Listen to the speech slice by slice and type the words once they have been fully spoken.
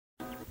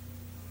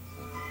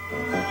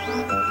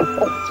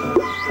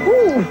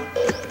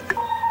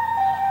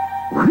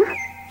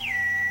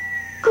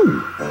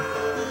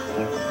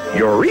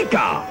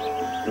Eureka!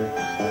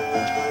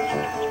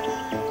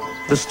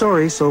 The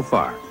story so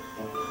far.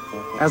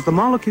 As the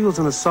molecules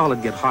in a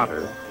solid get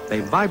hotter, they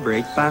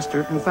vibrate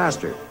faster and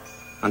faster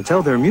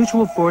until their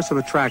mutual force of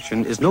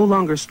attraction is no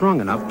longer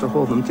strong enough to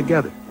hold them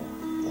together.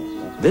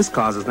 This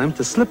causes them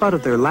to slip out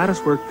of their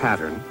latticework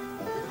pattern,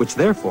 which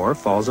therefore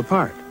falls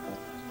apart.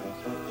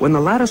 When the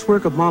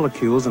latticework of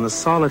molecules in a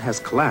solid has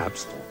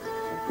collapsed,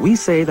 we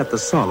say that the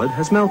solid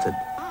has melted.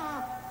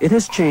 It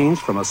has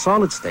changed from a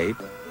solid state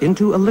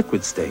into a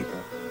liquid state.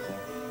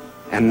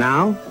 And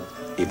now,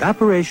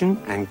 evaporation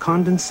and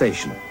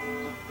condensation.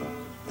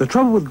 The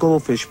trouble with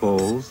goldfish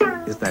bowls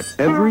is that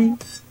every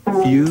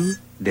few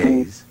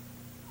days,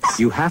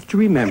 you have to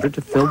remember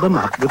to fill them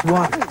up with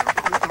water.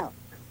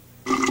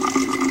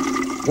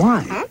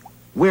 Why?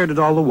 Where did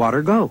all the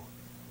water go?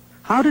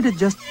 How did it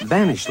just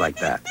vanish like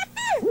that?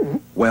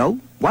 Well,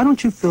 why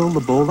don't you fill the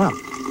bowl up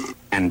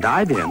and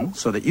dive in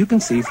so that you can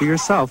see for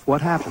yourself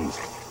what happens?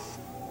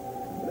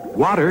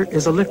 Water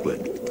is a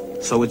liquid,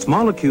 so its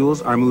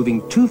molecules are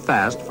moving too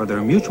fast for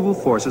their mutual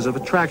forces of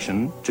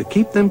attraction to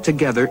keep them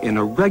together in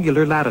a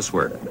regular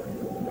latticework.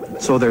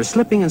 So they're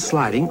slipping and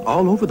sliding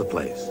all over the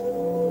place.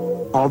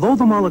 Although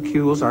the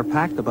molecules are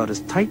packed about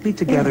as tightly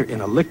together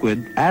in a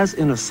liquid as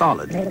in a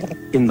solid,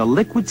 in the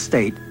liquid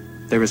state,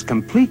 there is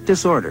complete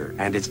disorder,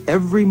 and it's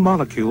every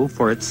molecule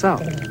for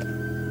itself.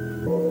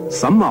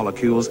 Some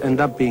molecules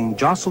end up being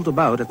jostled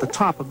about at the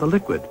top of the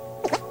liquid.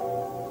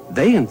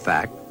 They, in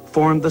fact,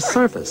 form the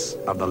surface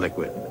of the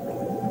liquid.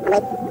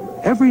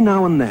 Every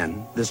now and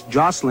then, this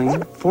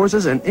jostling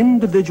forces an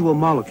individual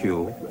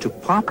molecule to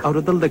pop out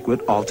of the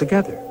liquid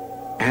altogether,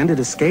 and it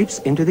escapes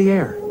into the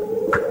air.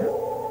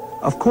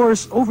 Of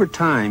course, over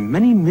time,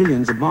 many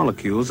millions of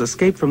molecules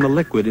escape from the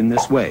liquid in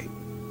this way.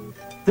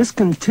 This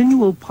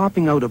continual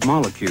popping out of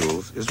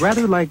molecules is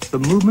rather like the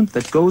movement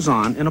that goes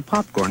on in a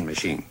popcorn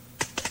machine.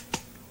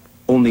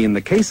 Only in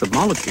the case of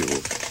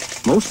molecules,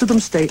 most of them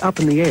stay up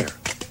in the air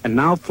and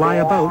now fly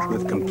about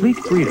with complete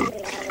freedom.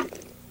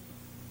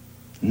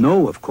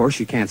 No, of course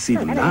you can't see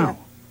them now.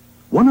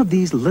 One of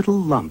these little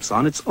lumps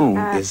on its own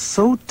is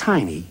so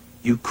tiny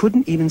you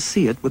couldn't even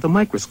see it with a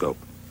microscope.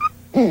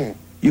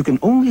 You can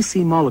only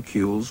see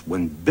molecules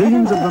when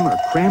billions of them are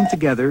crammed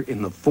together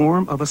in the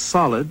form of a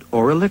solid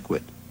or a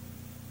liquid.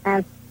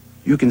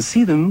 You can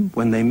see them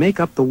when they make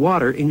up the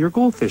water in your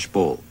goldfish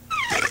bowl.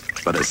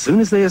 But as soon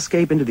as they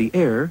escape into the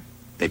air,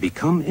 they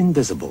become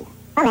invisible.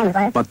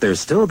 But they're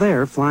still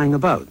there flying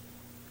about.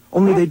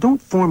 Only they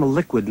don't form a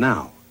liquid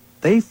now.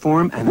 They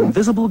form an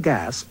invisible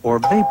gas or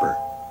vapor.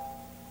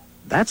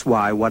 That's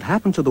why what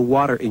happened to the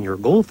water in your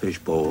goldfish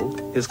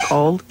bowl is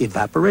called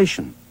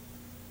evaporation.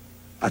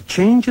 A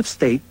change of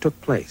state took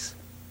place.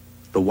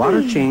 The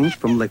water changed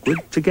from liquid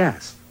to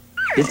gas.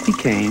 It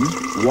became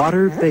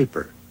water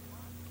vapor.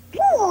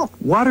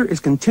 Water is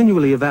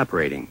continually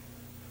evaporating.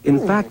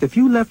 In fact, if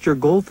you left your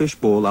goldfish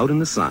bowl out in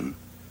the sun,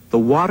 the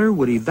water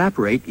would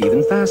evaporate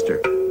even faster,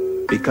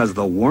 because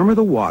the warmer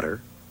the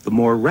water, the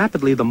more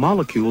rapidly the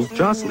molecules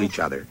jostle each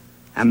other,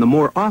 and the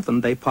more often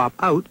they pop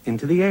out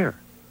into the air.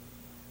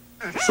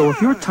 So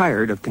if you're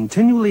tired of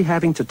continually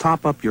having to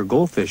top up your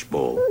goldfish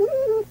bowl,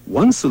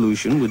 one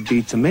solution would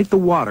be to make the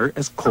water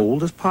as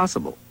cold as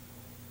possible,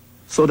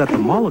 so that the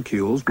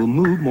molecules will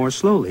move more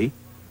slowly,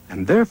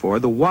 and therefore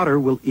the water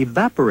will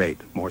evaporate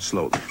more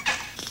slowly.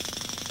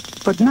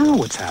 But now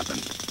what's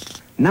happened?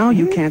 Now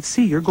you can't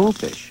see your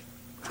goldfish.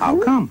 How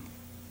come?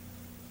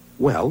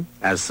 Well,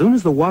 as soon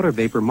as the water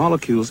vapor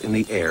molecules in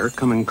the air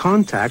come in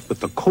contact with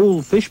the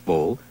cold fish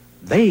bowl,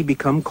 they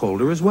become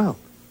colder as well.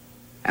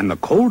 And the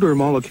colder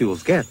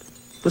molecules get,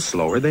 the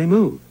slower they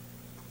move.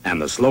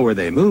 And the slower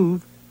they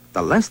move,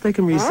 the less they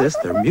can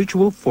resist their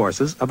mutual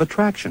forces of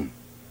attraction.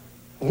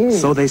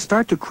 So they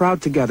start to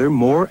crowd together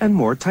more and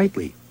more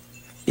tightly.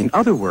 In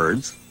other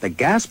words, the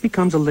gas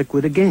becomes a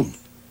liquid again.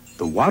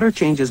 The water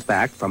changes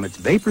back from its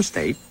vapor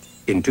state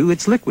into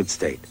its liquid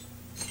state.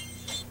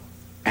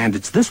 And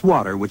it's this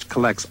water which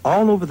collects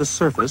all over the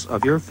surface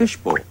of your fish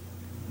bowl.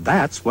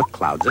 That's what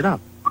clouds it up.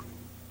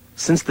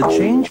 Since the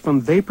change from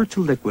vapor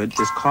to liquid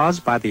is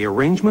caused by the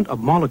arrangement of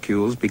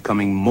molecules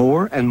becoming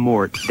more and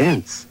more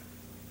dense,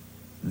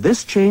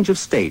 this change of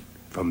state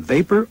from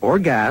vapor or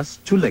gas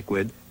to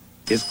liquid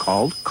is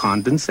called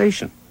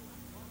condensation.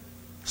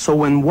 So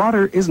when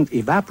water isn't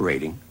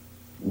evaporating,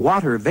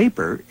 water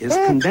vapor is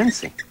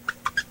condensing.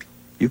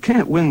 You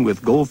can't win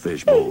with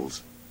goldfish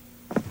bowls.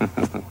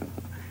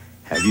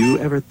 Have you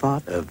ever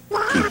thought of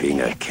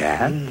keeping a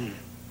cat?